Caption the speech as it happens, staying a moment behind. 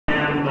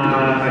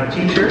am a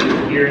teacher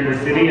here in the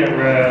city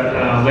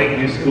at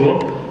Lakeview School.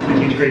 I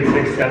teach grade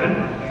 6, 7.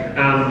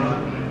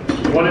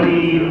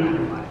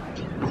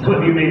 Some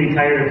of you may be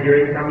tired of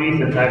hearing from me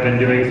since I've been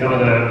doing some of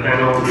the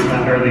panels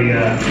or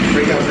the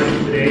breakout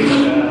rooms today.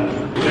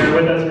 Bear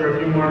with us for a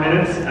few more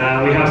minutes.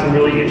 We have some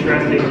really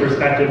interesting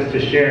perspectives to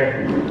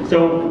share.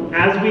 So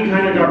as we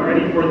kind of got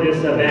ready for this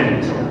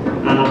event,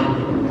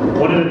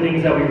 one of the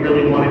things that we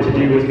really wanted to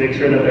do was make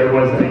sure that there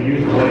was a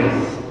youth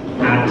voice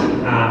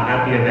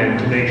at the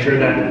event, to make sure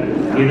that,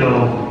 you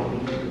know,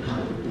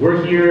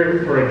 we're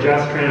here for a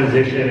just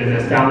transition and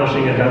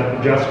establishing a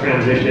just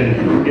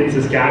transition in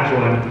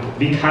Saskatchewan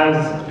because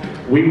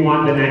we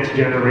want the next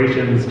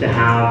generations to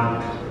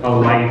have a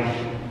life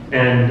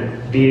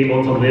and be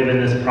able to live in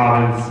this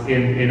province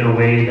in a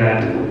way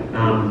that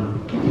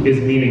is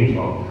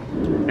meaningful.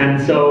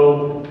 And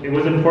so it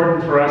was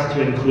important for us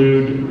to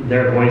include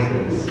their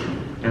voices.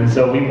 And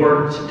so we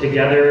worked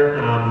together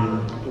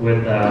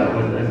with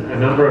a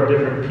number of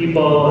different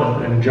people,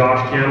 and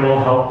Josh Campbell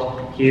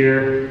helped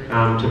here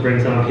to bring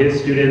some of his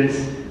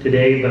students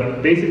today.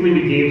 But basically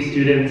we gave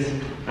students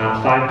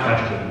 5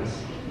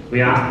 questions.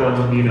 We asked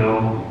them, you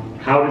know,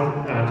 how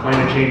does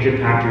climate change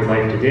impact your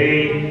life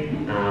today?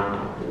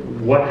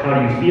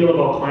 How do you feel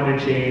about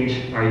climate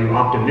change? Are you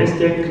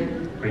optimistic?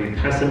 Are you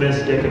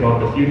pessimistic about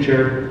the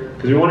future?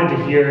 Because we wanted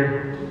to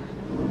hear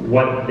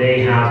what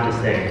they have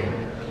to say.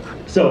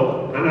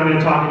 So I'm not going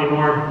to talk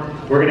anymore.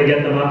 We're going to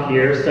get them up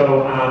here.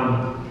 So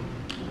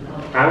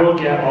I will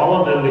get all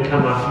of them to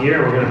come up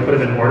here. We're going to put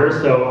them in order.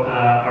 So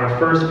our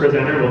first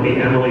presenter will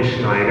be Emily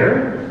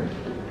Schneider.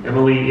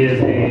 Emily is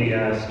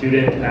a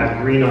student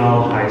at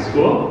Greenall High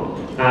School.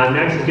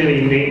 Next is going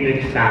to be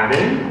Nate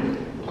McFadden.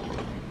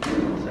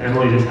 So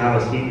Emily, just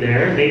have a seat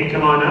there. Nate,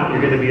 come on up.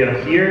 You're going to be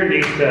up here.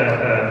 Nate's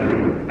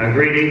a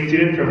grade 8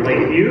 student from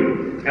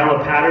Lakeview.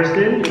 Ella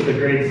Patterson is a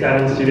grade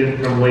 7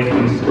 student from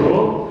Lakeview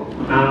School.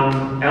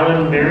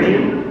 Ellen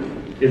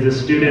Marion is a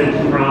student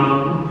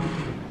from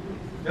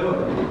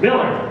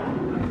Miller.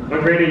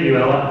 What grade are you,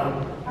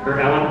 Ella? Or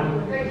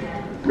Ellen?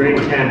 Grade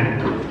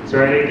 10.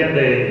 Sorry, I didn't get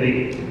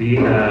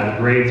the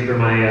grades for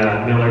my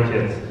Miller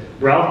kids.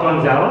 Ralph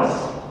Gonzalez,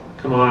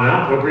 come on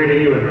up. What grade are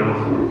you in, Ralph?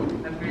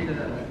 I'm grade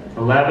 11.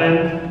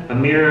 11.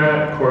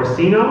 Amira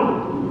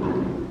Corsino.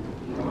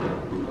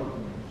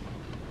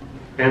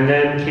 And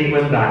then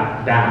Caitlin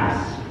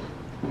Bass.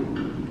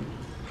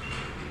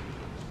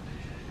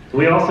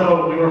 We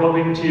were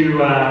hoping to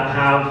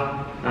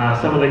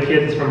have some of the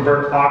kids from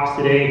Burke Fox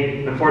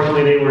today.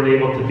 Unfortunately, they weren't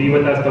able to be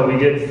with us, but we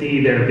did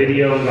see their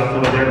video and got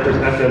some of their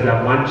perspectives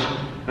at lunch.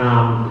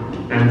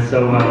 And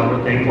so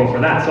we're thankful for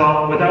that.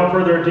 So without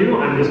further ado,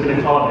 I'm just going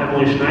to call up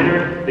Emily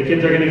Schneider. The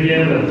kids are going to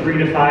give a 3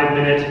 to 5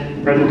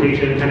 minute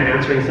presentation, kind of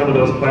answering some of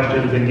those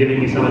questions and giving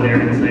me some of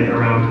their insight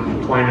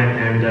around climate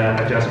and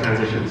a just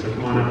transition. So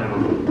come on up,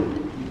 Emily.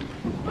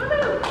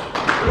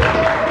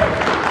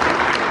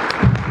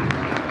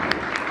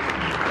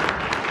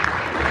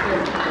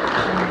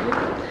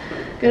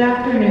 Good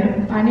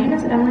afternoon. My name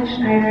is Emily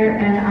Schneider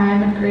and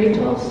I'm a grade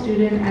 12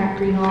 student at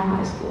Greenall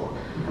High School.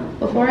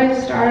 Before I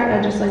start,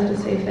 I'd just like to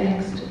say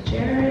thanks to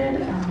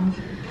Jared.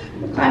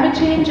 Climate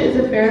change is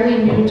a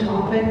fairly new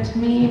topic to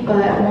me,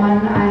 but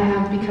one I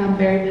have become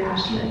very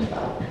passionate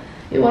about.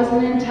 It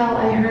wasn't until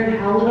I heard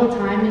how little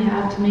time we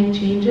have to make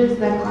changes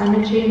that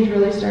climate change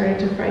really started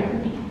to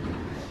frighten me.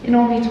 In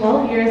only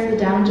 12 years, the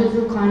damages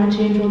of climate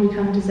change will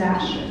become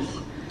disastrous.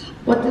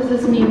 What does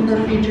this mean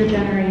for future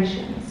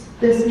generations?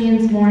 This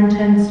means more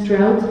intense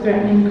droughts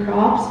threatening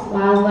crops,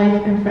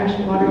 wildlife, and fresh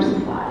water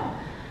supply.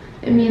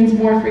 It means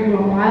more frequent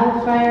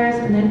wildfires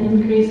and an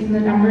increase in the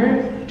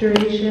number,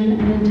 duration,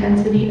 and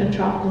intensity of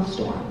tropical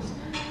storms.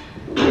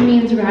 It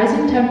means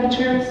rising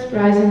temperatures,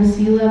 rising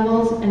sea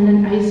levels, and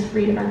an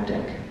ice-free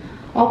Arctic.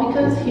 All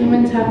because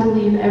humans have to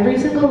leave every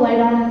single light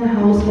on in the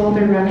house while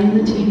they're running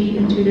the TV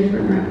in 2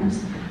 different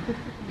rooms.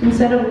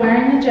 Instead of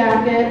wearing a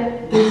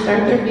jacket, they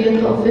start their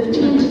vehicle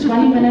 15 to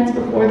 20 minutes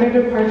before their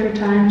departure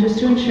time just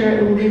to ensure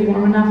it will be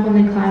warm enough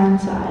when they climb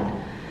inside.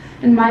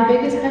 And my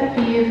biggest pet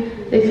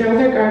peeve, they throw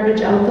their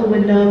garbage out the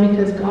window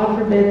because God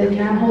forbid they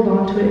can't hold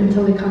on to it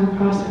until they come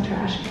across a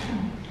trash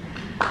can.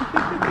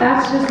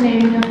 That's just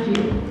naming a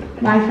few.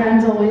 My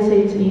friends always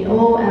say to me,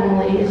 "Oh,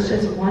 Emily, it's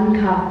just 1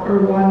 cup or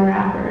 1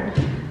 wrapper."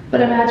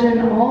 But imagine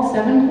all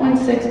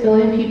 7.6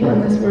 billion people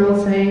in this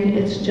world saying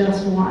it's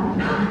just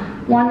 1.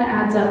 1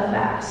 adds up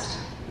fast.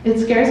 It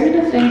scares me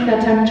to think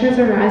that temperatures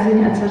are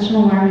rising at such an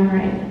alarming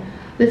rate.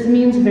 This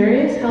means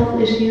various health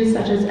issues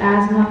such as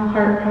asthma,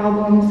 heart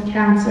problems,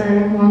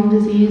 cancer, lung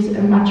disease,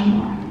 and much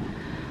more.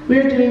 We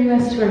are doing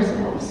this to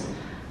ourselves.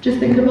 Just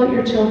think about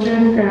your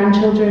children,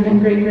 grandchildren,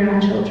 and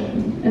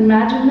great-grandchildren.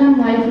 Imagine them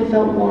life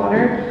without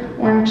water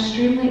or an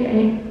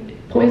extremely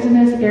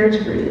poisonous air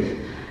to breathe.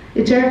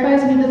 It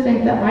terrifies me to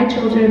think that my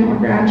children or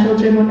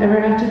grandchildren would ever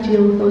have to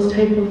deal with those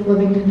type of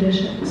living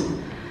conditions.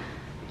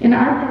 In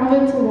our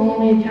province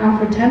alone, we account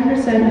for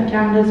 10% of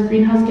Canada's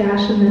greenhouse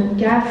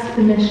gas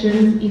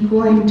emissions,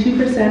 equaling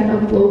 2%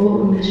 of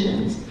global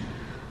emissions.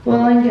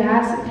 Oil and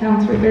gas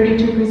accounts for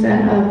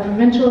 32% of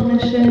provincial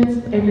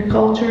emissions,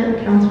 agriculture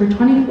accounts for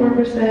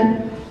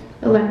 24%,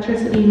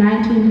 electricity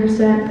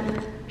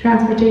 19%,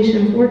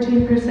 transportation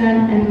 14%,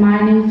 and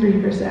mining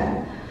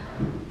 3%.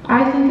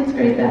 I think it's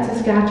great that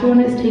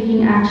Saskatchewan is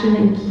taking action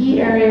in key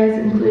areas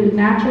including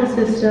natural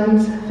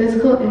systems,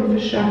 physical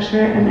infrastructure,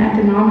 and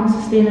economic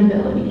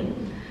sustainability.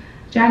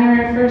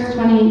 January 1st,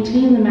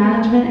 2018, the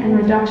Management and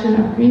Reduction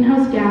of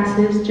Greenhouse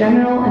Gases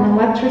General and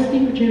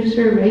Electricity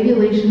Producer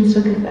Regulations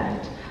took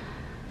effect.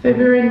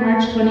 February and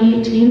March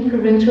 2018,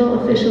 provincial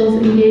officials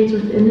engaged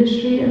with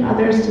industry and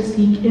others to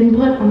seek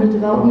input on the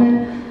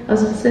development of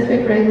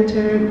specific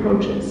regulatory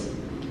approaches.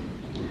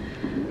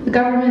 The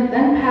government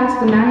then passed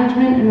the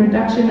Management and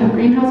Reduction of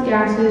Greenhouse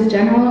Gases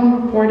General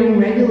and Reporting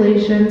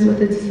Regulations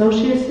with its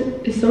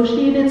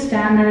associated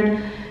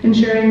standard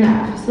ensuring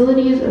that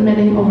facilities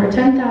emitting over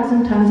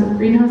 10,000 tons of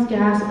greenhouse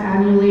gas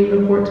annually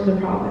report to the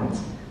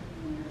province.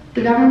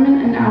 The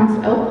government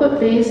announced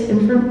output-based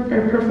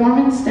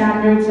performance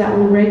standards that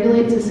will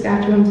regulate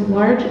Saskatchewan's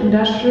large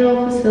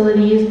industrial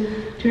facilities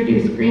to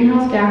reduce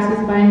greenhouse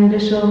gases by an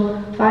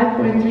additional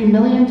 5.3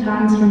 million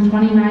tons from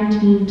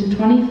 2019 to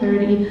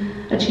 2030,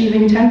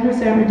 achieving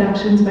 10%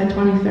 reductions by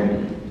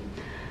 2030.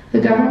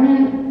 The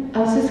government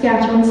of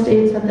Saskatchewan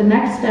states that the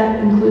next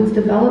step includes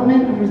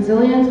development of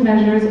resilience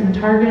measures and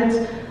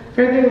targets,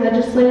 further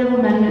legislative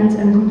amendments,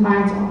 and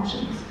compliance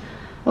options.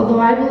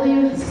 Although I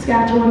believe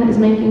Saskatchewan is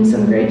making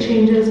some great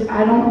changes,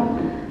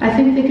 I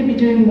think they could be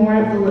doing more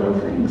of the little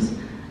things.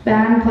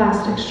 Ban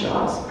plastic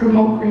straws,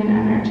 promote green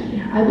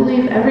energy. I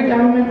believe every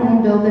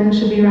government-owned building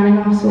should be running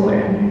off solar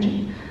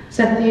energy.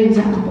 Set the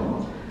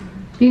example.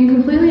 Being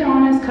completely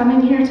honest,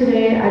 coming here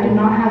today, I did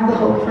not have the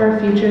hope for a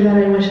future that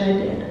I wish I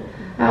did.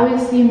 I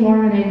always see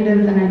more of a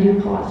negative than I do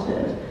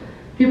positive.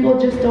 People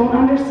just don't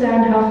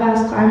understand how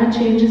fast climate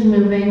change is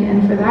moving,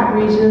 and for that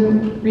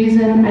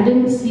reason, I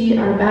didn't see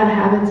our bad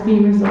habits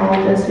being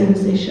resolved as soon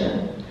as they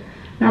should.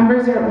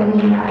 Numbers are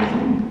only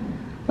rising.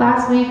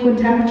 Last week, when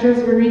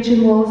temperatures were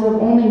reaching lows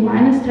of only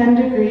 -10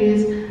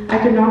 degrees, I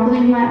could not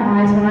believe my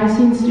eyes when I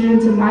seen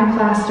students in my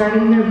class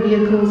starting their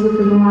vehicles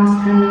within the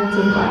last 10 minutes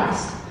of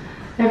class.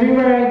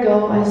 Everywhere I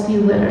go, I see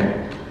litter.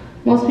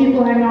 Most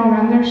people I know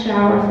run their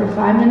shower for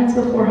 5 minutes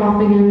before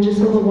hopping in just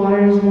so the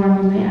water is warm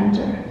when they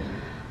enter.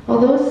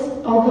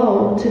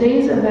 Although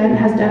today's event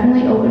has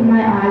definitely opened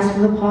my eyes to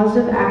the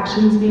positive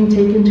actions being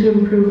taken to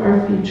improve our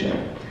future.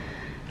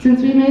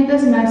 Since we made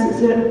this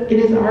mess, it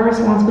is our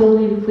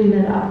responsibility to clean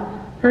it up.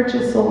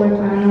 Purchase solar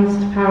panels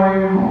to power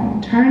your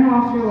home. Turn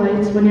off your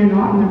lights when you're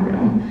not in the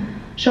room.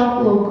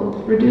 Shop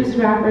local. Reduce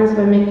wrappers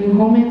by making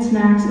homemade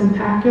snacks and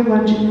pack your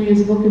lunch in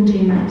reusable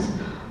containers.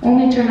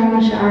 Only turn on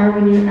the shower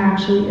when you're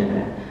actually in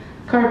it.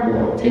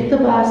 Carpool. Take the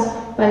bus,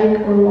 bike,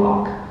 or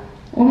walk.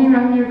 Only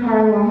run your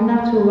car long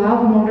enough to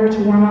allow the motor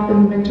to warm up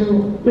in the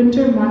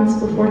winter months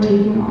before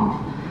taking off.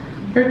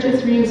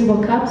 Purchase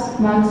reusable cups,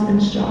 mugs,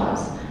 and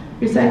straws.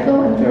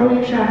 Recycle and throw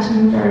your trash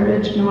in the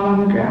garbage, not on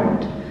the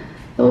ground.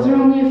 Those are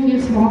only a few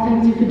small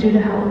things you could do to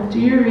help. Do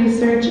your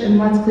research and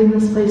let's clean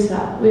this place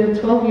up. We have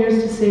 12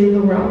 years to save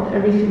the world.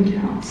 Everything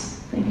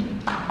counts. Thank you.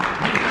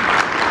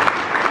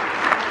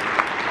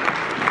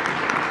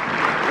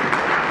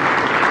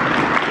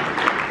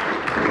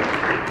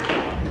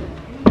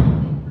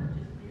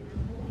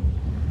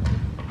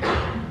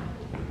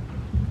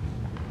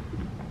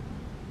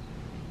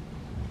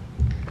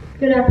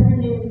 Good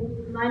afternoon.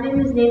 My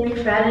name is Nate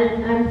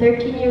McFadden. I'm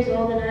 13 years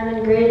old and I'm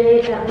in grade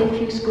 8 at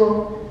Lakeview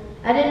School.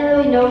 I didn't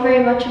really know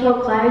very much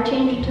about climate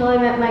change until I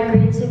met my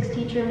grade 6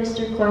 teacher,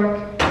 Mr. Clark.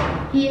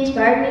 He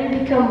inspired me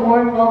to become more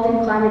involved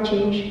in climate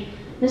change.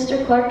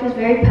 Mr. Clark is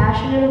very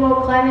passionate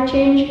about climate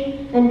change,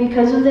 and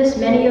because of this,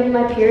 many of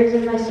my peers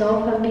and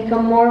myself have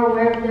become more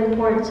aware of the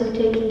importance of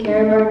taking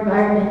care of our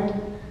environment.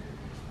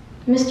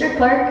 Mr.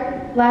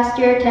 Clark last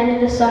year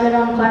attended a summit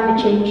on climate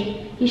change.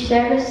 He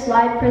shared a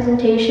slide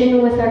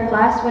presentation with our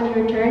class when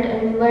he returned,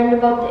 and we learned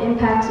about the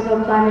impacts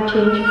of climate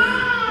change.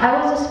 I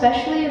was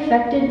especially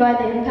affected by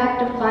the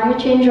impact of climate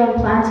change on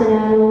plants and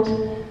animals.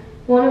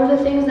 One of the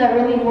things that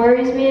really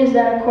worries me is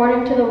that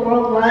according to the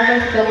World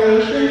Wildlife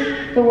Federation,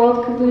 the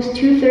world could lose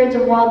 2/3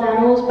 of wild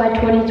animals by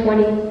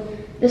 2020.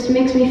 This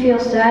makes me feel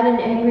sad and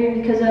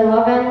angry because I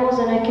love animals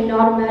and I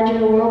cannot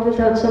imagine a world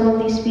without some of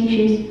these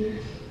species.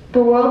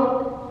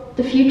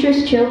 The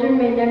future's children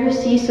may never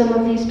see some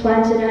of these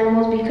plants and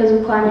animals because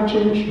of climate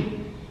change.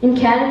 In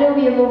Canada,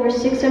 we have over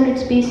 600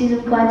 species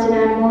of plants and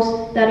animals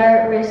that are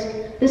at risk.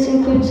 This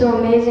includes some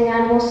amazing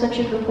animals such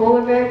as the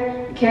polar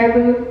bear, the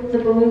caribou, the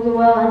beluga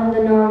whale, and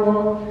the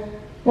narwhal.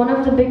 One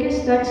of the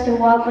biggest threats to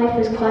wildlife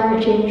is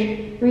climate change.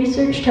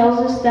 Research tells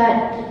us that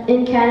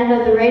in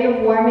Canada, the rate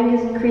of warming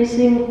is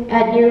increasing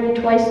at nearly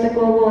twice the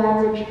global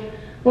average.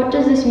 What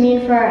does this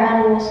mean for our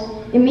animals?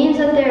 It means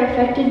that they are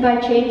affected by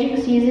changing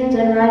seasons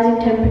and rising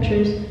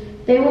temperatures.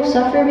 They will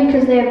suffer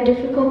because they have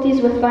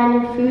difficulties with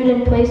finding food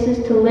and places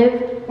to live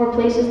or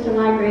places to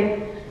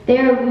migrate. They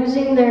are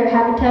losing their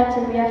habitats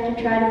and we have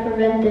to try to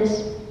prevent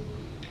this.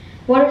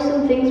 What are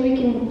some things we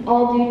can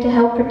all do to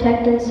help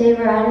protect and save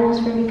our animals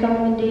from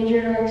becoming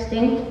endangered or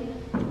extinct?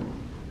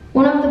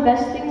 the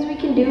best things we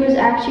can do is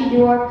actually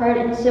do our part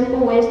in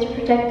simple ways to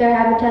protect their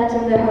habitats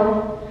and their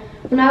health.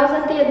 When I was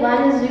at the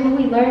Atlanta Zoo,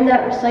 we learned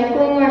that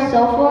recycling our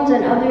cell phones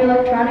and other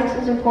electronics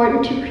is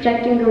important to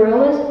protecting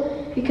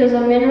gorillas because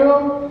a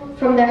mineral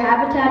from their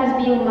habitat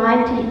is being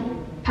mined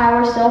to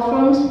power cell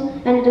phones,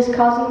 and it is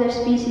causing their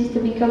species to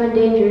become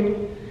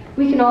endangered.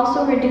 We can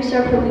also reduce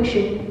our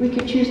pollution. We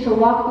could choose to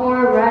walk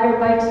more, ride our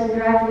bikes, and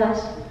drive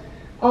less.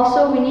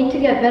 Also, we need to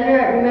get better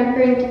at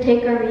remembering to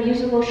take our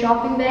reusable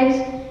shopping bags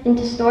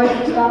into stores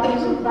and stop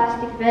using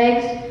plastic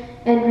bags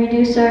and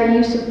reduce our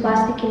use of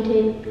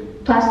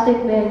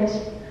plastic bags.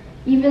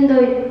 Even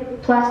the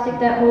plastic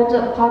that holds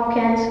up pop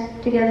cans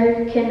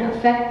together can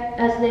affect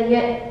as they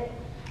get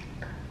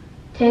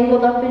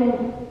tangled up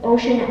in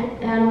ocean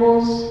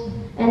animals,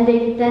 and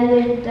then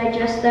they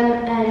digest them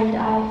and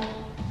die.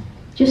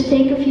 Just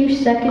take a few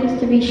seconds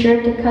to be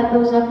sure to cut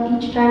those up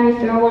each time you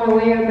throw one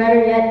away, or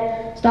better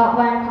yet, stop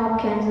buying pop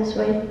cans this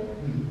way.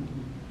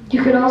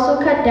 You can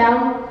also cut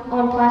down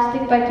on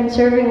plastic by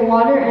conserving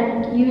water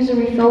and use a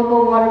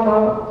refillable water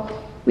bottle.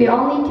 We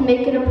all need to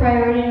make it a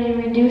priority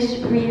to reduce,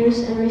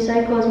 reuse, and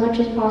recycle as much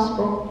as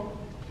possible.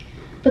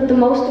 But the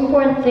most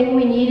important thing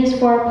we need is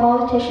for our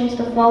politicians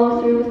to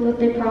follow through with what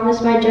they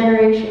promised my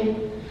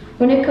generation.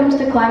 When it comes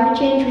to climate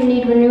change, we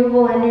need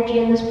renewable energy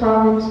in this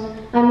province.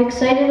 I'm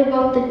excited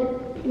about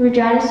the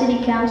Regina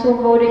City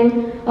Council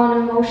voting on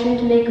a motion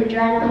to make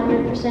Regina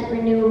 100%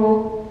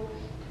 renewable.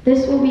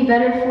 This will be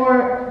better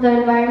for the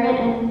environment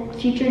and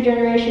future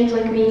generations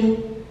like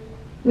me.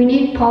 We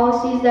need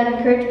policies that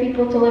encourage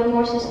people to live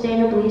more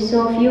sustainably.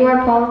 So if you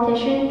are a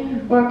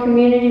politician or a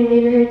community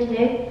leader here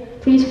today,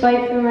 please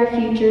fight for my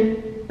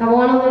future. I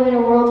want to live in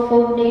a world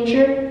full of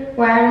nature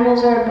where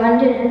animals are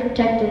abundant and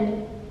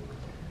protected.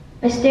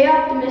 I stay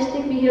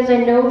optimistic because I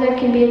know there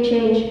can be a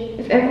change.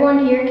 If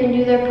everyone here can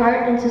do their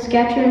part and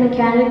Saskatchewan and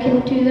Canada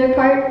can do their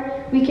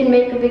part, we can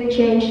make a big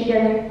change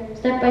together.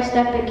 Step by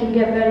step, it can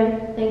get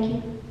better. Thank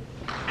you.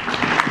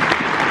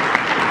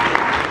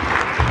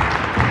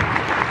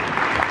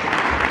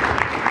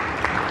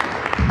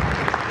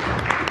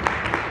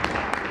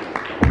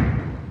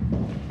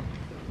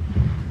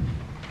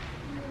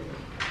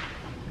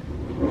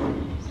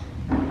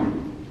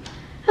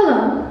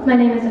 My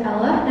name is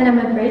Ella, and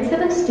I'm a grade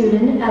 7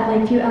 student at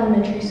Lakeview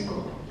Elementary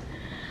School.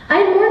 I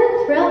am more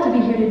than thrilled to be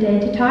here today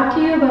to talk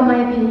to you about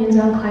my opinions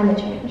on climate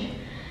change.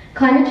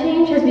 Climate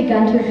change has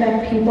begun to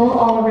affect people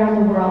all around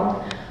the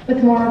world,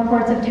 with more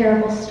reports of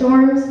terrible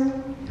storms,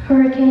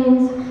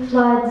 hurricanes,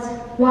 floods,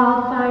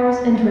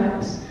 wildfires, and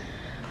droughts.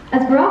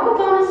 As Barack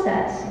Obama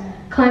says,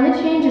 climate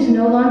change is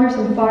no longer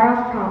some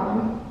far-off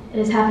problem. It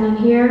is happening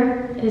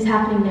here, it is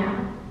happening now.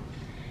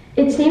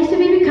 It seems to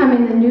be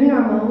becoming the new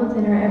normal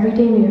within our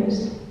everyday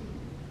news.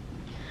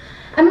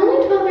 I'm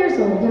only 12 years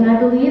old, and I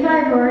believe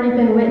I've already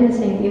been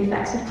witnessing the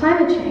effects of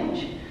climate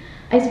change.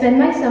 I spend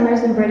my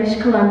summers in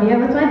British Columbia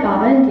with my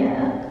Baba and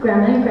Deda,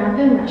 Grandma and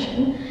Grandpa in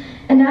Russian,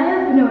 and I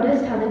have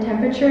noticed how the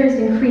temperature is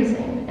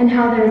increasing and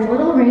how there is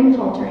little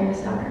rainfall during the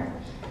summer.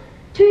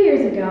 2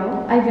 years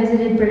ago, I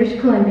visited British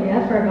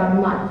Columbia for about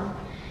a month.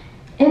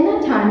 In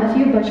that time, a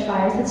few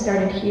bushfires had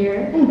started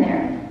here and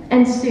there,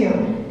 and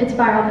soon it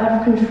spiraled out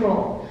of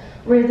control,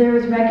 where there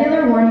was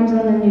regular warnings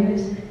on the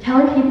news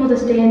telling people to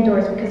stay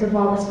indoors because of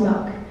all the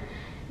smoke.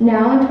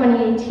 Now in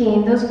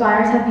 2018, those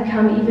fires have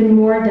become even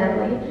more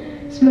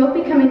deadly, smoke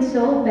becoming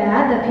so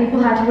bad that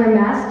people had to wear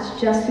masks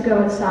just to go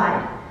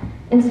outside.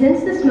 And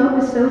since the smoke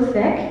was so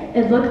thick,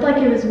 it looked like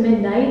it was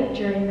midnight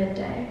during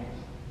midday.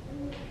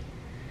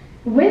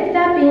 With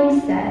that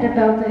being said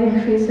about the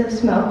increase of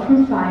smoke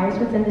from fires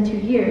within the 2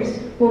 years,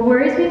 what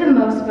worries me the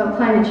most about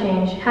climate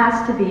change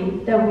has to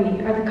be that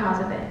we are the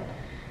cause of it.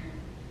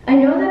 I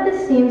know that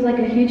this seems like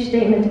a huge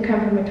statement to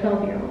come from a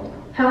 12-year-old.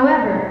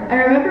 However, I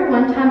remember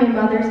one time my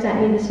mother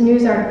sent me this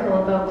news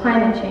article about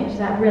climate change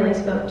that really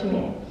spoke to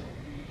me.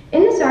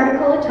 In this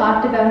article, it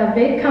talked about how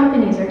big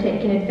companies are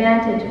taking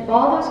advantage of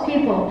all those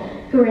people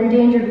who are in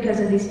danger because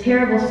of these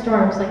terrible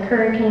storms like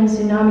hurricanes,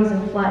 tsunamis,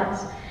 and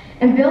floods,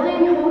 and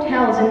building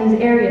hotels in these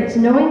areas,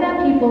 knowing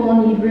that people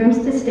will need rooms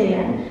to stay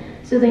in,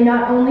 so they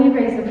not only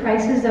raise the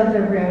prices of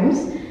their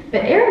rooms,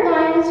 but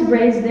airlines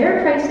raise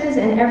their prices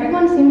and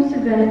everyone seems to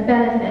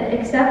benefit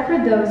except for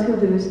those who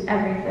lose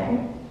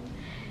everything.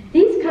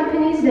 These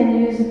companies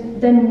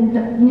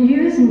then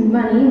use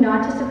money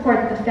not to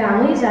support the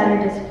families that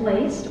are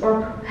displaced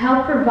or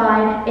help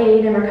provide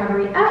aid and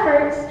recovery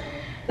efforts,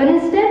 but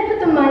instead put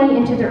the money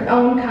into their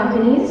own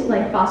companies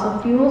like fossil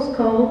fuels,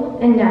 coal,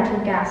 and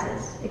natural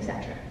gases,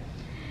 etc.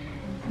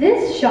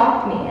 This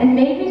shocked me and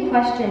made me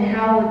question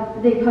how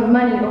they put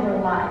money over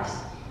lives.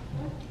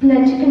 And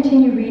then to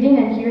continue reading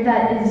and hear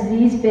that it is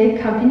these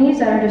big companies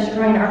that are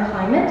destroying our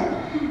climate,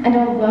 and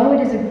although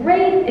it is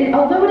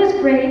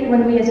great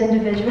when we as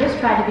individuals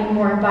try to be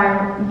more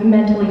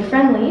environmentally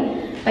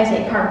friendly by,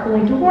 say,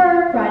 carpooling to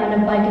work, riding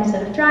a bike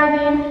instead of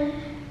driving,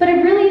 but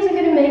it really isn't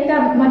going to make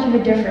that much of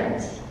a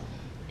difference.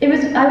 I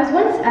was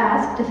once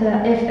asked if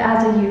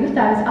as a youth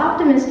I was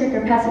optimistic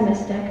or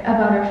pessimistic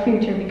about our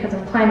future because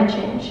of climate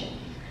change.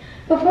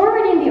 Before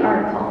reading the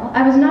article,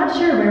 I was not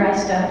sure where I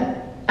stood.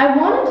 I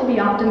wanted to be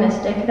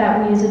optimistic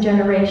that we as a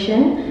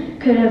generation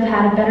could have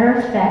had a better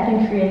effect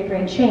and create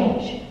great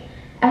change.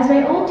 As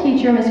my old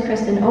teacher, Miss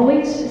Kristen,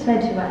 always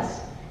said to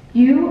us,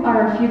 "You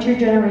are a future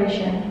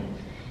generation.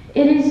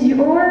 It is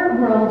your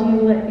world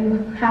you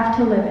have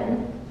to live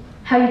in.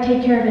 How you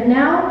take care of it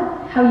now,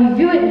 how you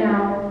view it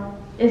now,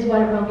 is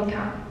what it will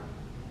become."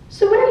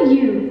 So what are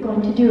you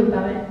going to do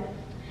about it?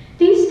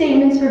 These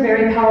statements were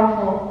very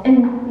powerful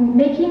in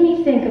making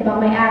me think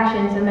about my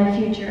actions and my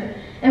future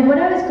and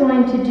what I was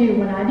going to do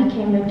when I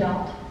became an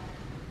adult.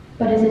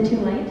 But is it too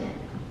late?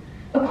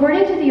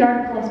 According to the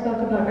article I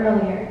spoke about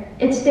earlier,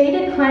 it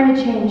stated climate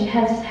change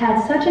has had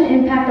such an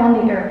impact on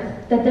the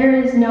Earth that there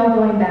is no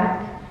going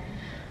back.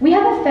 We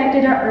have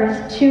affected our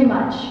Earth too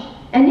much,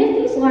 and if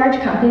these large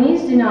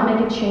companies do not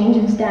make a change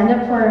and stand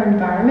up for our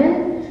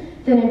environment,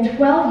 then in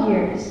 12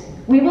 years,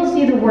 we will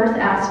see the worst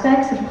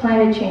aspects of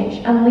climate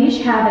change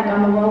unleash havoc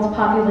on the world's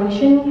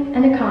population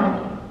and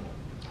economy.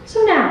 So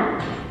now,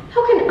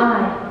 how can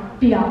I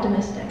be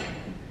optimistic?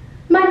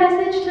 My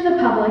message to the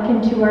public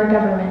and to our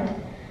government,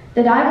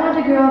 that I want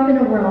to grow up in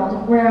a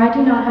world where I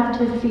do not have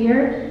to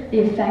fear the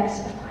effects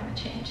of climate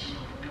change.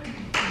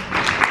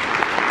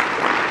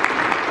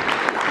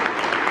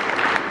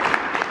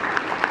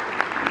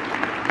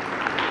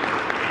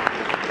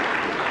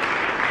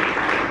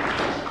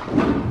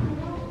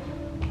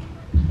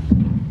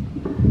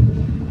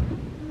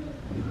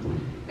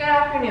 Good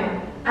afternoon.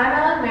 I'm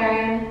Ellen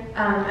Marion.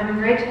 I'm in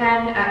grade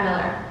 10 at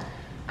Miller.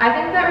 I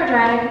think that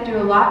Regina could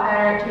do a lot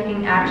better at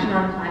taking action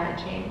on climate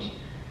change.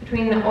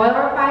 Between the oil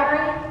refinery,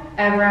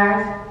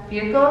 EVRAS,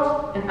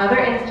 vehicles, and other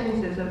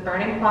instances of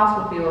burning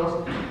fossil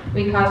fuels,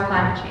 we cause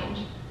climate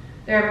change.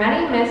 There are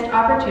many missed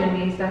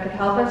opportunities that could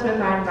help us with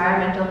our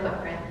environmental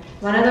footprint,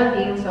 one of them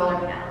being solar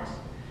panels.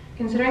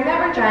 Considering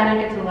that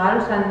Regina gets a lot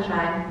of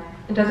sunshine,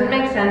 it doesn't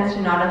make sense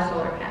to not have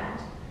solar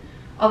panels.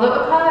 Although it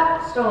would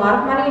cost a lot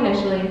of money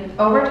initially,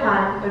 over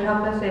time it would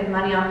help us save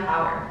money on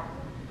power.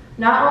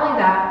 Not only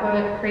that, but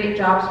it would create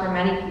jobs for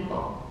many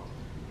people.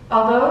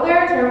 Although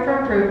there is room for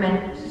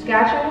improvement,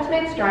 Saskatchewan has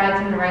made strides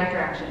in the right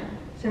direction.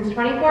 Since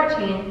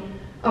 2014,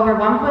 over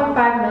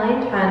 1.5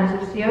 million tons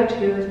of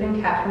CO2 has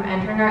been kept from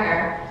entering our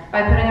air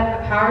by putting up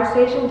a power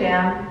station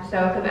dam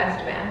south of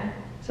Estevan.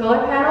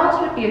 Solar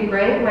panels would be a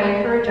great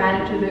way for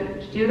Regina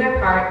to do their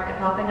part at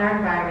helping our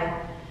environment,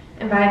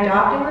 and by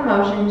adopting the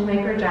motion to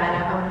make Regina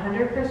a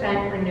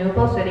 100%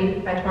 renewable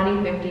city by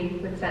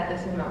 2050 would set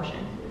this in motion.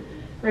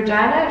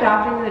 Regina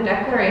adopting the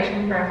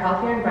Declaration for a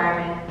Healthier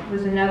Environment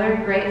was another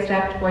great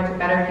step towards a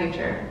better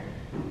future.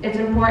 It's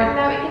important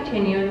that we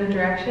continue in the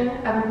direction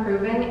of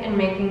improving and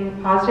making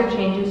positive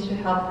changes to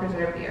help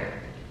preserve the Earth.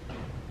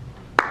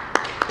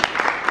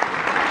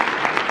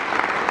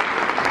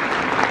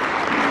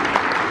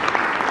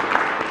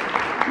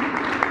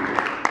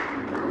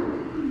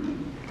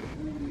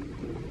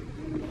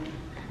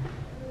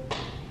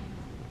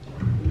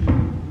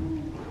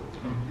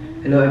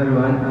 Hello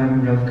everyone,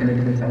 I'm Ralph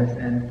Kennedy Gonzalez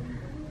and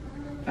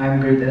I'm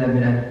grade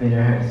 11 at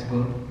Miller High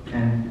School,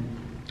 and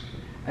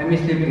I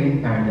miss living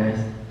in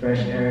paradise. Fresh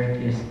air,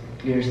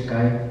 clear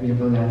sky,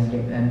 beautiful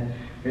landscape, and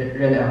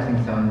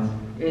relaxing sounds.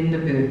 In the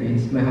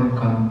Philippines, my home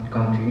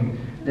country,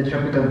 the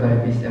tropical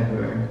vibe is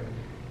everywhere.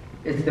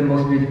 It's the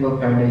most beautiful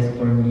paradise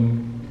for me,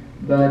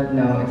 but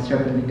now it's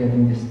rapidly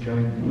getting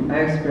destroyed.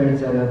 I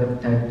experienced a lot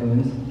of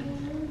typhoons,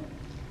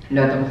 a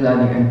lot of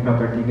flooding and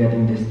property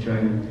getting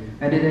destroyed.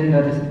 I didn't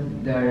notice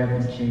the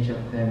rapid change of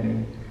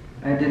climate.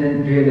 I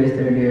didn't realize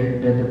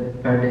earlier that the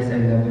paradise I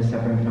love was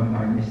suffering from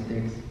our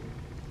mistakes.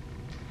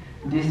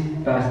 These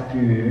past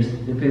few years,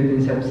 the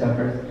Philippines have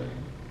suffered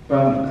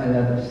from a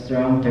lot of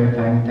strong,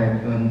 terrifying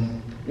typhoons.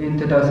 In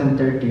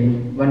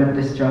 2013, one of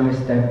the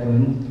strongest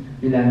typhoons,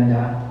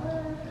 Yolanda,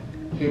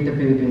 hit the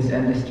Philippines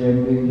and destroyed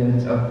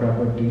millions of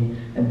property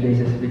and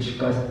places, which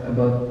cost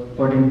about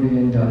 $14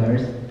 billion.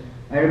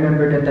 I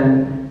remember the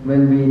time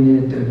when we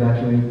needed to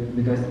evacuate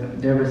because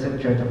there was a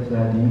threat of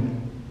flooding.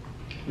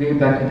 We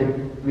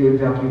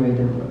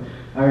evacuated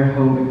our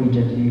home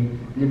immediately,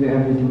 leaving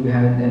everything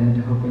behind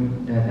and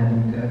hoping that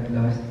nothing got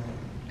lost.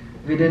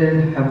 We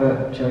didn't have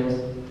a choice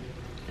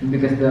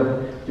because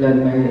the flood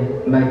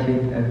might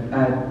hit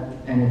at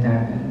any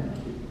time.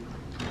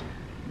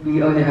 And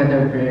we only had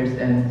our prayers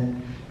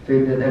and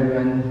faith that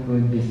everyone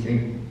would be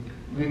safe.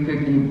 We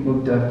quickly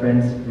moved to a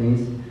friend's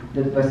place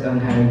that was on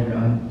high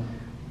ground.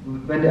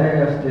 When the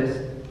eye of this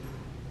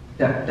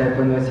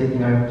typhoon was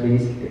hitting our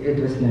place, it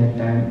was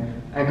nighttime.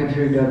 I could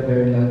hear the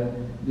very loud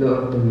blow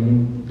of the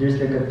wind. There's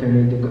like a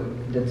tornado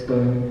that's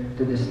going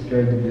to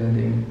destroy the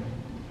building.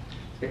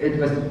 It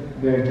was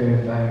very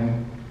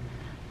terrifying.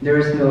 There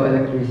was no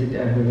electricity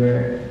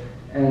everywhere,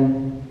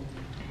 and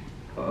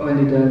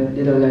only the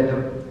little light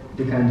of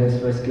the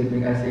candles was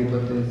keeping us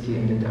able to see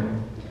in the dark.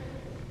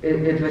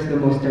 It was the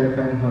most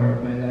terrifying horror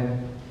of my life.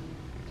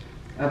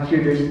 A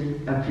few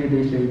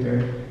days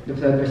later, the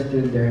flood was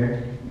still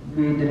there.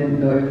 We didn't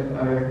know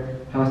if our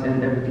house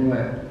and everything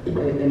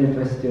and it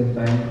was still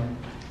fine.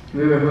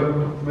 We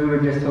were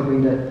just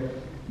hoping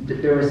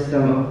that there was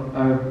some of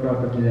our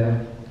property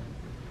left.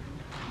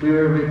 We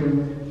were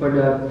waiting for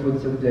the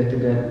food supply to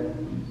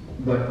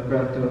get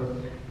brought to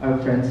our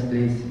friend's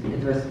place.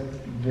 It was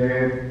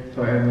very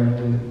for everyone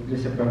to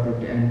lose a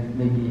property and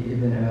maybe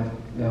even a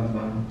loved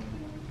one.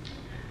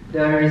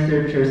 The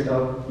researchers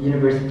of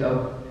University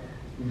of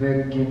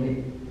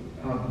Virginia,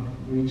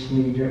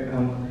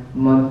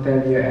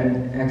 Montpellier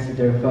and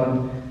Exeter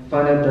found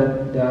out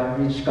that the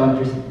rich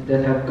countries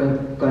that have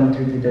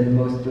contributed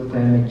most to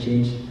climate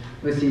change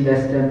will see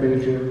less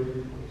temperature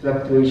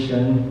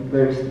fluctuation,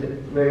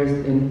 whereas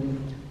in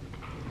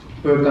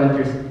poor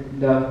countries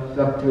the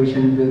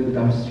fluctuation will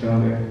become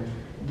stronger.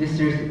 This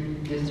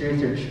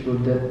research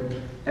proved that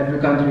every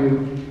country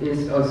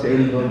is also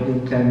involved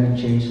in climate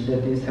change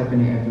that is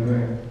happening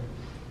everywhere.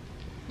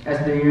 As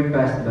the year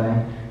passed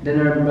by, the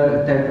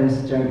normal typhoon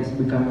strength is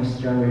becoming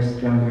stronger and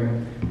stronger.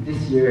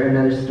 This year,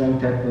 another strong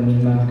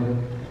typhoon,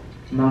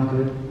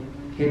 Mangkhut,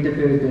 hit the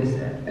Philippines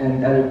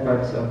and other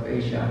parts of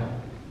Asia.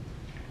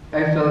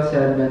 I felt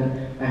sad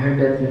when I heard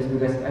that news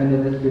because I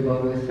know that people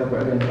will suffer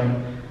again from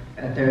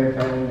a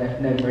terrifying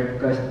nightmare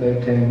caused by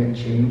climate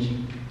change.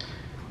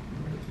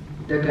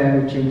 The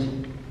climate change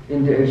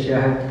in the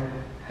Asia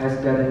has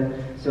gotten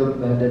so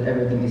bad that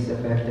everything is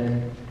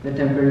affected. The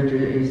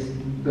temperature is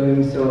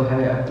going so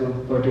high up to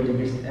 40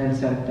 degrees and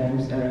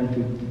sometimes around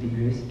 50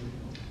 degrees.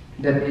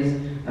 That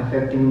is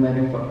affecting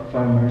many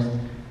farmers.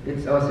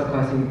 It's also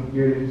causing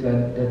yearly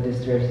flood that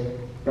destroys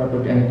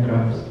property and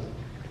crops.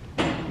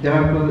 The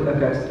harmful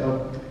effects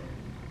of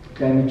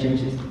climate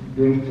change is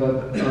being felt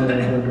all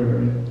over the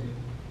world.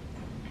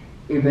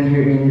 Even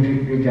here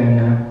in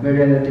Regina, my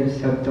relatives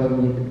have told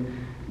me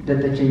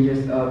that the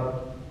changes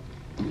of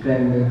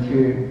climate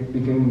here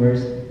became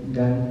worse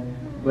than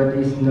what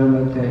is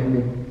normal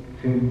climate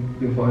here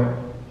before.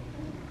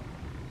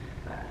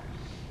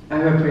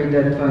 I'm afraid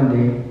that one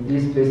day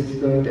this place is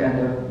going to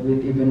end up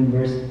with even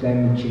worse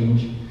climate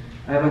change.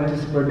 I want to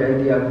support the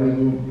idea of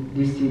making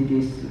this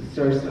city's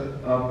source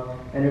of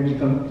energy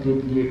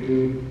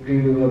completely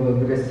renewable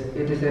because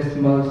it is a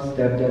small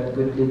step that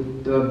could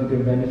lead to a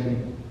bigger benefit.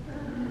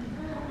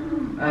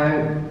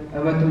 I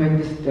want to make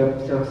this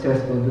step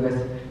successful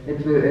because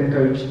it will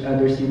encourage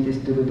other cities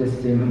to do the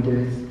same until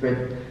it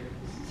spread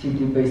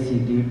city by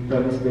city,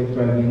 province by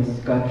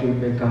province, country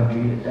by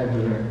country,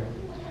 everywhere.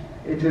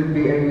 It will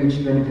be a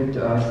huge benefit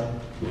to us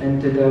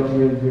and to the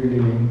world we're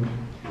living.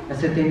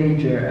 As a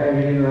teenager, I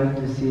really want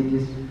to see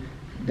this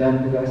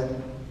done because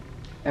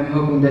I'm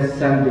hoping that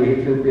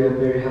someday it will be a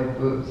very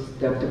helpful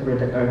step to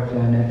protect our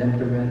planet and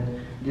prevent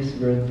this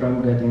world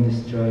from getting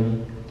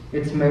destroyed.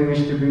 It's my wish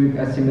to bring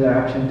a similar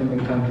action to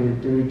my country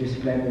to reduce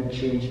climate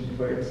change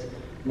before it's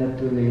not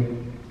too late.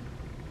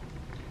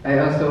 I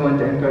also want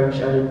to encourage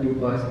other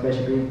people,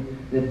 especially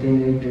the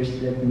teenagers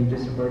like me, to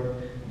support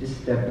this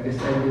step because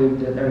I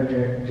believe that our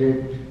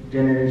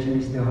generation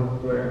is the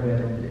hope for a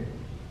better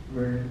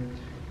world.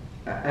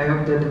 I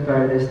hope that the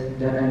paradise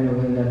that I know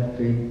will not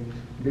fade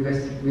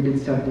because we did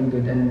something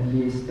good and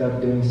we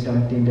stopped doing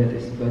something that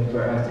is bad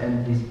for us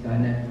and this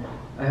planet.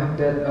 I hope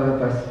that all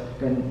of us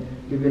can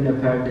live in a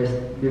paradise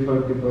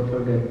before people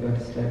forget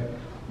what's like.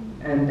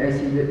 And I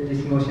see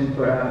this motion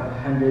for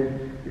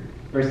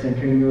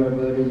 100%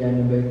 renewable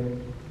Regina by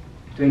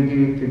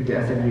 2050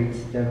 as a great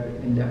step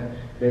in the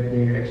right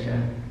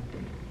direction.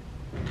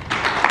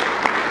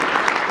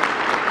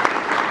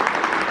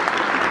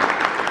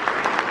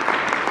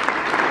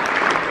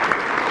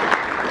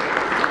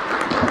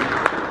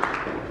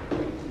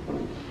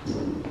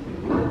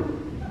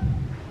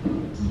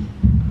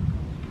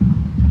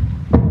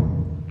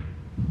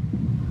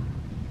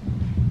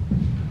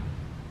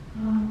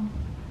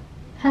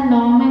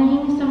 Hello, my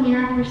name is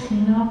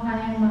Regina.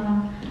 I am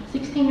a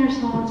 16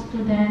 years old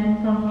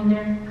student from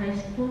Miller High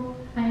School.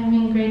 I am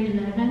in grade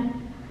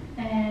 11,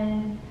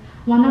 and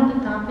one of the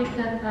topics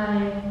that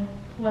I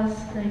was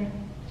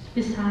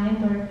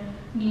assigned or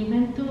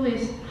given to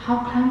is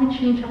how climate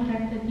change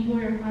affected you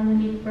or your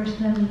family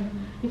personally.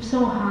 If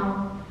so,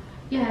 how?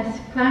 Yes,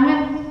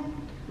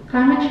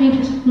 climate change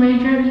has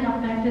majorly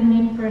affected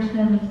me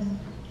personally,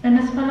 and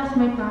as well as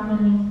my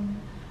family.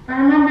 I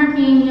remember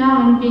being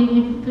young and being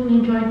able to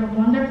enjoy the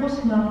wonderful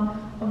smell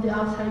of the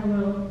outside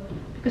world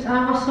because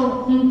I was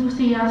so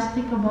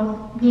enthusiastic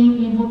about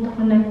being able to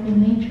connect with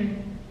nature.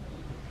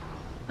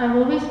 I've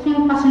always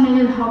been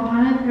fascinated how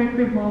planet Earth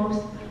revolves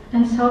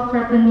and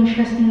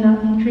self-replenishes in an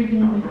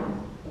intriguing way.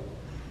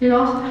 It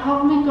also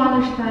helped me to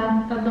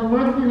understand that the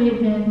world we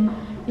live in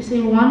is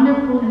a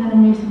wonderful and an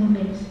amazing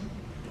place.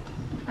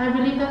 I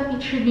believe that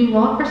it should be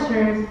well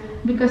preserved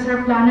because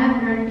our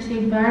planet Earth is a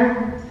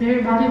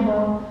very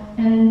valuable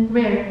and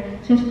rare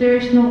since there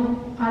is no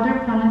other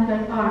planet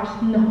like ours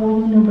in the whole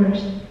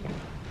universe.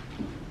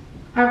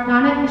 Our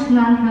planet is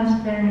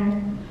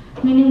non-transparent,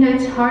 meaning that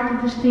it's hard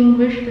to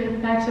distinguish the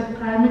effects of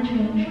climate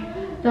change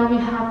that we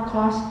have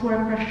caused to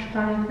our precious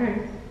planet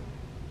Earth.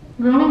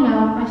 Growing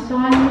up, I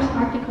saw a news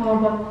article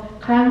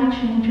about climate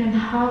change and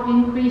how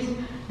increased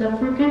the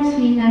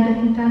frequency and the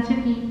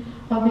intensity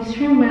of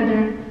extreme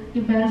weather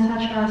events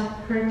such as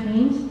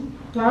hurricanes,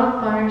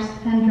 wildfires,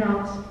 and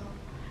droughts.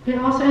 It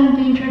also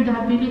endangered the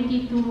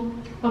ability to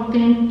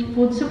obtain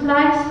food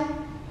supplies.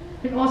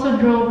 It also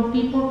drove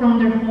people from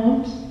their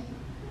homes.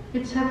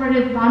 It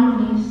separated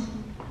families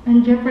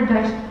and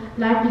jeopardized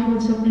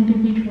livelihoods of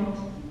individuals.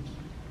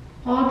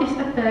 All these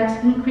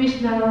effects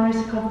increase the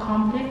risk of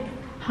conflict,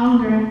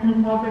 hunger,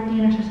 and poverty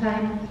in our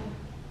society.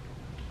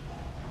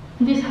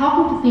 This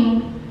helps me to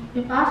think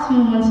if us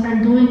humans are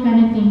doing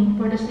anything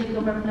for the sake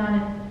of our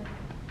planet.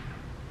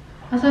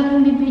 As an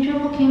individual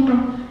who came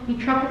from a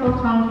tropical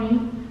country,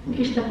 which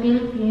is the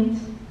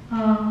Philippines,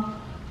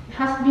 it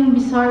has been a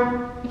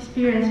bizarre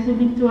experience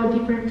moving to a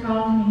different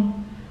country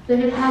that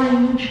it had a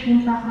huge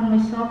impact on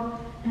myself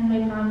and my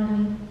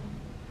family.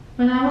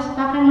 When I was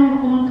back in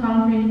my own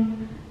country,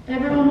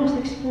 everyone was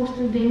exposed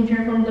to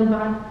danger from the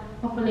bad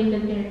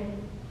populated air.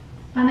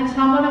 An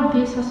example of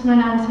this was when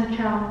I was a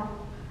child.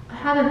 I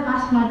had an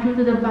asthma due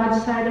to the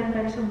bad side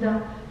effects of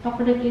the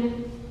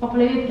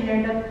populated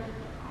air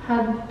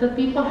that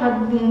people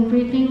had been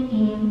breathing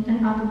in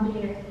and out of the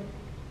air.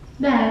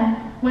 Then,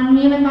 when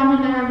me and my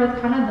family arrived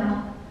at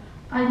Canada,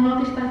 I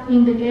noticed that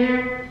in the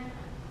air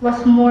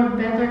was more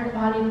better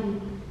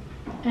quality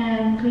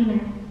and cleaner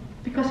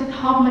because it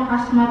helped my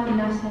asthma to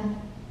lessen.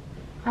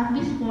 At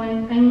this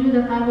point, I knew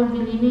that I would be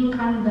living in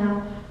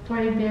Canada for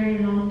a very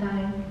long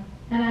time,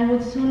 and I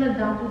would soon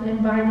adapt to the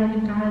environment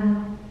in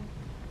Canada.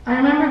 I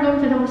remember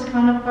going to the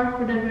Wascana Park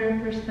for the very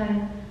first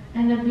time,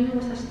 and the view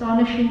was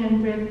astonishing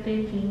and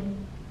breathtaking.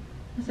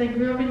 As I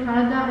grew up in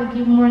Canada, I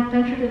gave more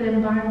attention to the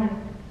environment,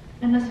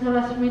 and as well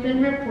as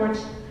reading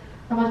reports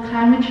about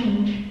climate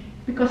change,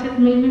 because it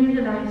made me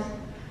realize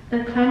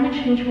that climate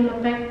change will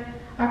affect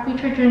our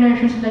future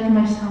generations like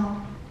myself.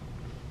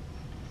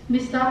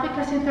 This topic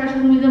has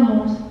interested me the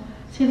most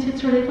since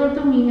it's relatable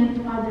to me and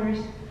to others,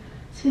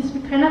 since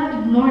we cannot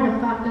ignore the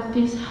fact that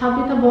this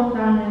habitable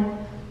planet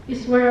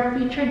is where our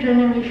future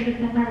generation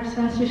and our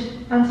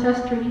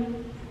ancestry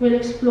will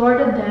explore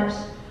the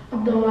depths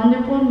of the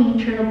wonderful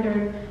nature of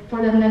Earth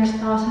for the next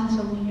thousands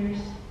of years.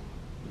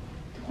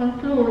 To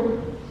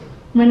conclude,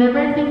 whenever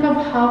I think of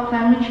how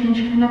climate change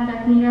can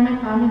affect me and my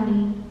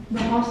family,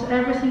 but also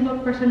every single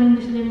person in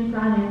this living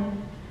planet,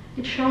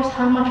 it shows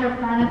how much our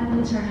planet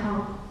needs our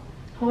help.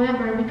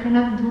 However, we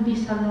cannot do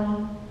this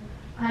alone.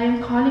 I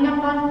am calling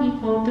upon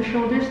people to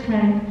show their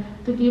strength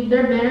to give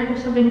their better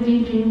of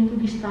engaging to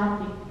this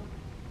topic.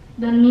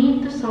 The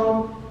need to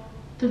solve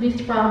to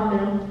this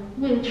problem,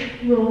 which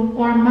will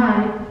or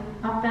might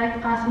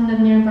affect us in the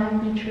nearby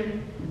future.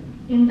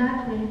 In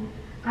that way,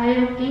 I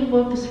am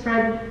able to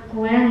spread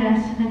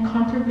awareness and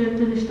contribute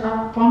to this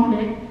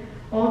conflict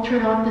all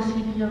throughout the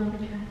city of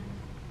Regina.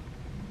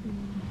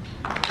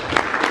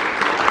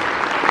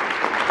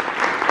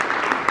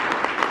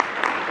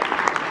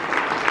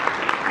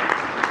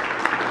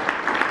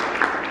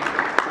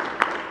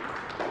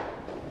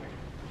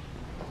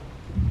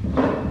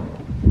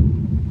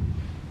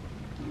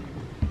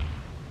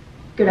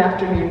 Good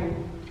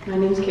afternoon. My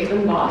name is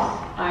Caitlin Boss.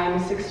 I am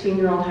a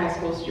 16-year-old high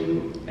school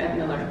student at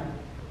Miller.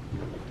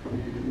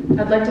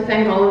 I'd like to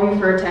thank all of you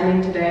for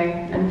attending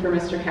today and for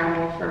Mr.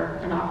 Campbell for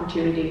an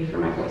opportunity for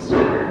my voice to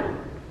be heard.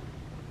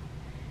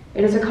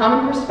 It is a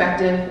common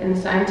perspective in the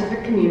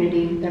scientific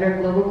community that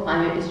our global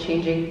climate is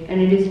changing,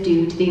 and it is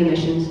due to the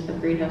emissions of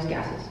greenhouse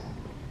gases.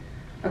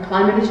 Our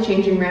climate is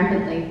changing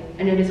rampantly,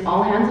 and it is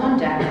all hands on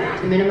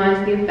deck to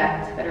minimize the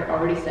effects that are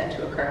already set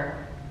to occur.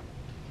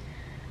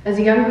 As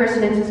a young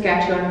person in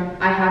Saskatchewan,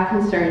 I have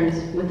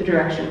concerns with the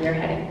direction we are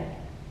heading.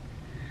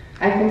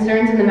 I have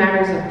concerns in the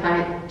matters of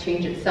climate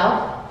change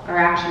itself, our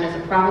action as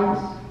a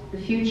province, the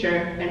future,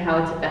 and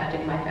how it's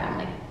affecting my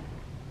family.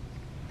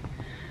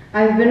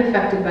 I have been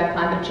affected by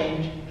climate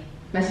change.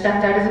 My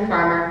stepdad is a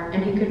farmer,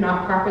 and he could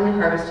not properly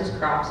harvest his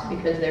crops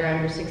because they are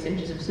under 6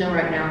 inches of snow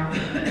right now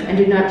and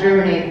did not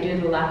germinate due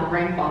to the lack of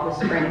rainfall this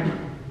spring.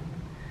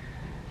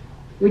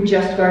 We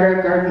just got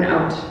our garden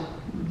out,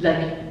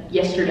 like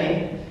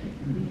yesterday,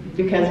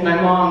 because my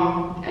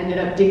mom ended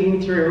up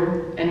digging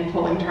through and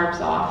pulling tarps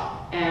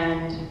off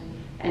and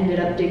ended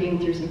up digging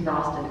through some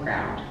frost in the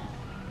ground.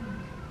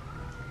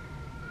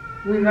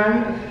 We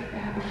run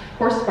a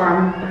horse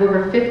farm of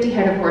over 50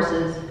 head of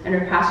horses, and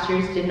our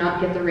pastures did not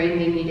get the rain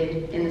they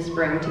needed in the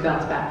spring to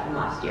bounce back from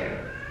last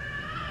year.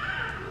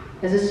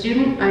 As a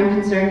student, I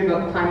am concerned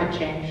about climate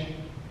change.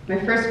 My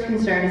first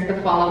concern is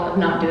the fallout of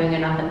not doing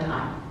enough in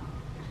time.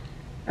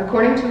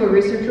 According to a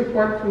research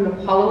report from the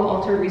Palo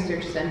Alto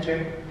Research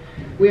Center,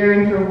 we are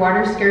in for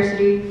water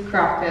scarcity,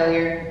 crop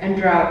failure, and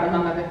drought,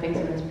 among other things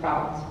in this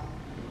province.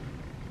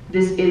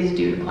 This is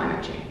due to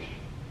climate change.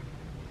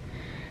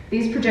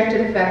 These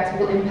projected effects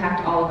will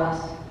impact all of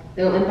us.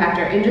 They will impact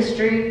our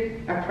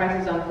industry, our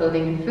prices on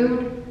clothing and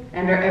food,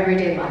 and our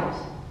everyday lives.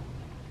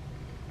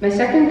 My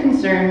second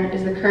concern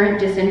is the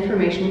current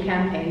disinformation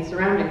campaign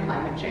surrounding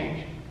climate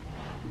change.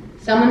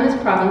 Some in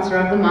this province are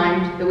of the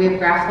mind that we have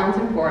grasslands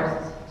and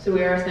forests, so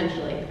we are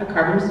essentially a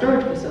carbon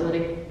storage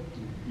facility.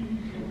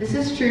 This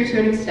is true to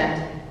an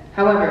extent.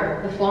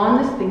 However, the flaw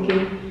in this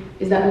thinking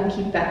is that we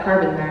keep that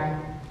carbon there.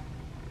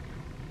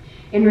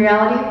 In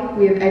reality,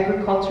 we have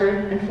agriculture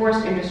and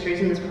forest industries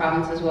in this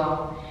province as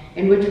well,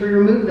 in which we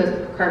remove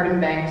those carbon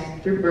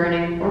banks through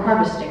burning or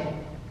harvesting.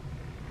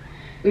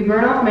 We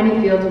burn off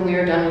many fields when we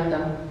are done with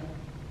them.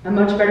 A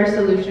much better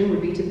solution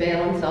would be to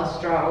bale and sell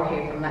straw or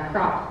hay from that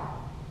crop.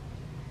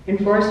 In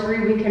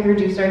forestry, we can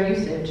reduce our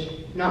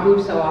usage, not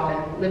move so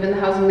often, live in the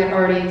housing that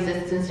already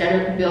exists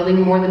instead of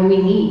building more than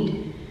we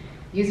need,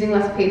 using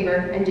less paper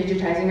and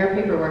digitizing our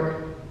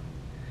paperwork.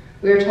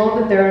 We are told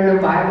that there are no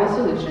viable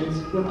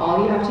solutions when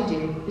all you have to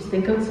do is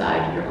think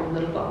outside your own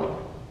little bubble.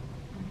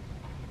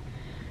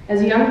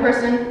 As a young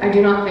person, I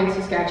do not think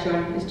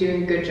Saskatchewan is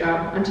doing a good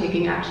job on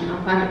taking action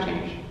on climate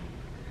change.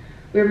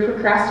 We are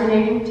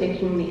procrastinating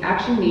taking the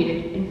action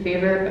needed in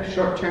favor of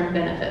short-term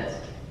benefits.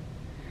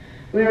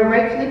 We are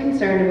rightfully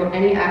concerned about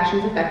any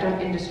action's effect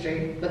on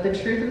industry, but the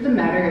truth of the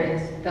matter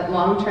is that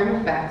long-term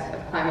effects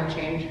of climate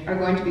change are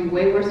going to be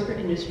way worse for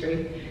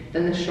industry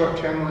than the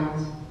short-term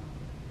ones.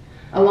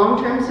 A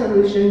long-term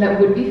solution that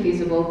would be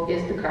feasible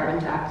is the carbon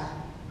tax.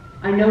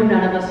 I know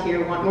none of us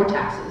here want more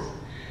taxes,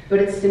 but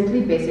it's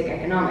simply basic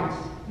economics.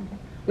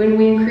 When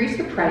we increase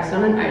the price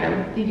on an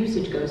item, the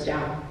usage goes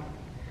down.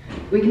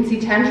 We can see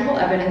tangible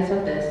evidence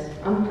of this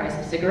on the price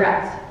of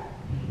cigarettes.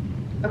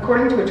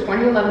 According to a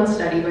 2011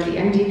 study by the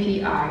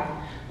NDPI,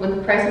 when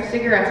the price of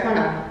cigarettes went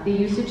up, the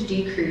usage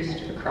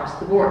decreased across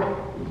the board.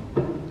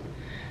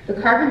 The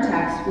carbon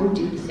tax will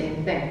do the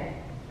same thing.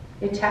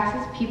 It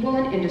taxes people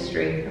and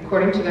industry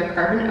according to their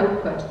carbon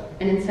output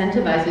and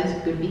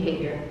incentivizes good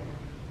behavior.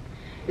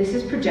 This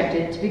is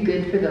projected to be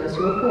good for those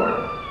who are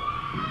poor.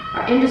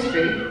 Our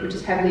industry, which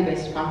is heavily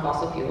based upon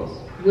fossil fuels,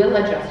 will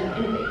adjust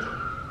and innovate.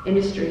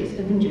 Industries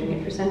have been doing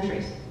it for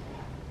centuries.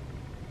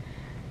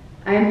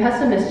 I am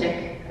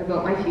pessimistic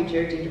about my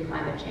future due to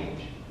climate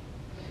change.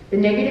 The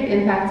negative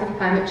impacts of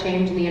climate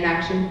change and the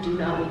inaction do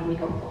not make me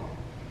hopeful.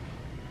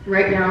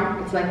 Right now,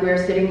 it's like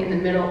we're sitting in the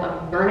middle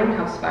of a burning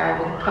house fire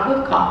with a cup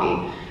of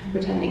coffee,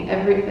 pretending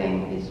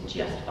everything is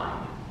just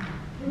fine.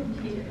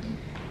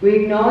 We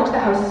acknowledge the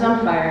house is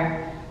on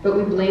fire, but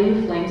we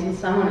blame the flames on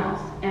someone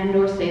else and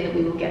or say that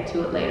we will get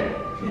to it later.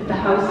 But the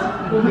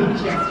house will be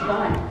just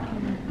fine.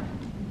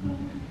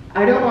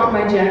 I don't want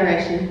my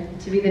generation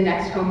to be the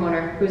next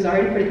homeowner who has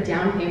already put a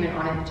down payment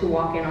on it to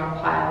walk in on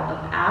a pile of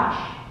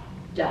ash,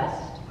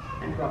 dust,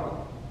 and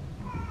rubble.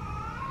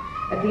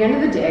 At the end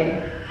of the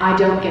day, I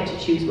don't get to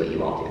choose what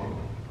you all do.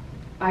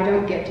 I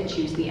don't get to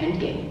choose the end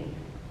game.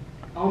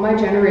 All my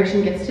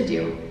generation gets to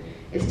do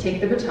is take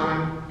the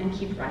baton and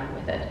keep running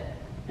with it.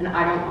 And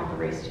I don't want the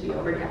race to be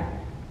over yet.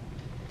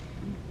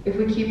 If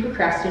we keep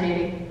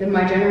procrastinating, then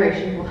my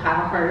generation will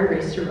have a harder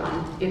race to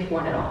run, if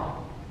one at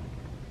all.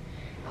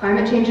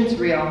 Climate change is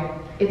real,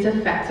 its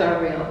effects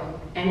are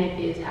real, and it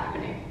is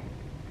happening.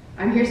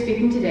 I'm here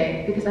speaking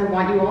today because I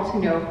want you all to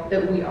know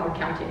that we are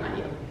counting on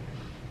you.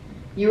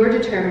 You are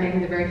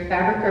determining the very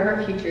fabric of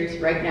our futures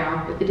right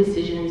now with the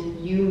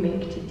decisions you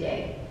make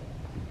today.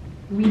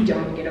 We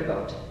don't get a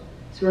vote,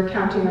 so we're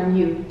counting on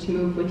you to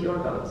move with your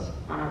votes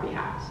on our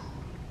behalf.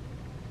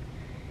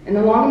 In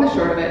the long and the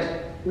short of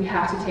it, we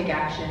have to take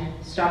action,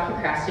 stop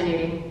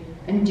procrastinating,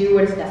 and do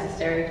what is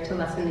necessary to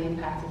lessen the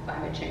impacts of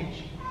climate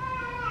change.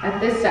 At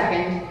this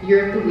second,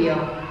 you're at the wheel,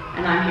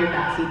 and I'm here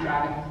backseat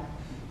driving.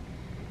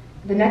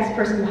 The next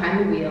person behind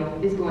the wheel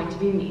is going to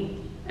be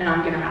me, and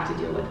I'm going to have to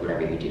deal with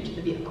whatever you do to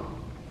the vehicle.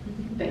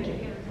 Thank you.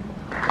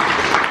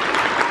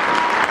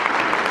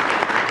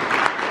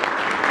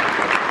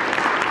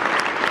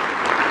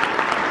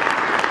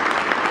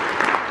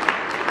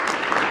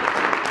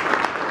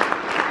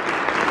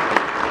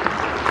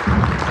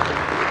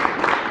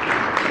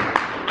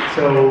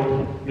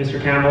 So,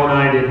 Mr. Campbell and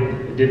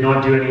I did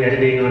not do any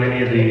editing on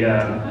any of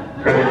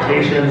the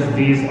presentations.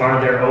 These are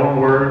their own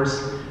words,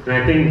 and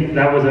I think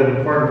that was an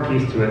important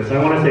piece to it. So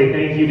I want to say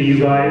thank you to you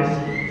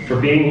guys for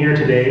being here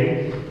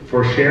today,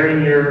 for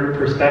sharing your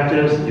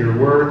perspectives, your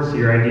words,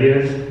 your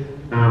ideas,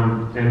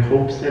 and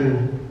hopes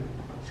and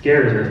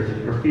scares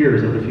or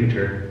fears of the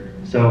future.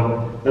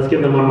 So let's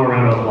give them one more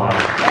round of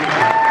applause.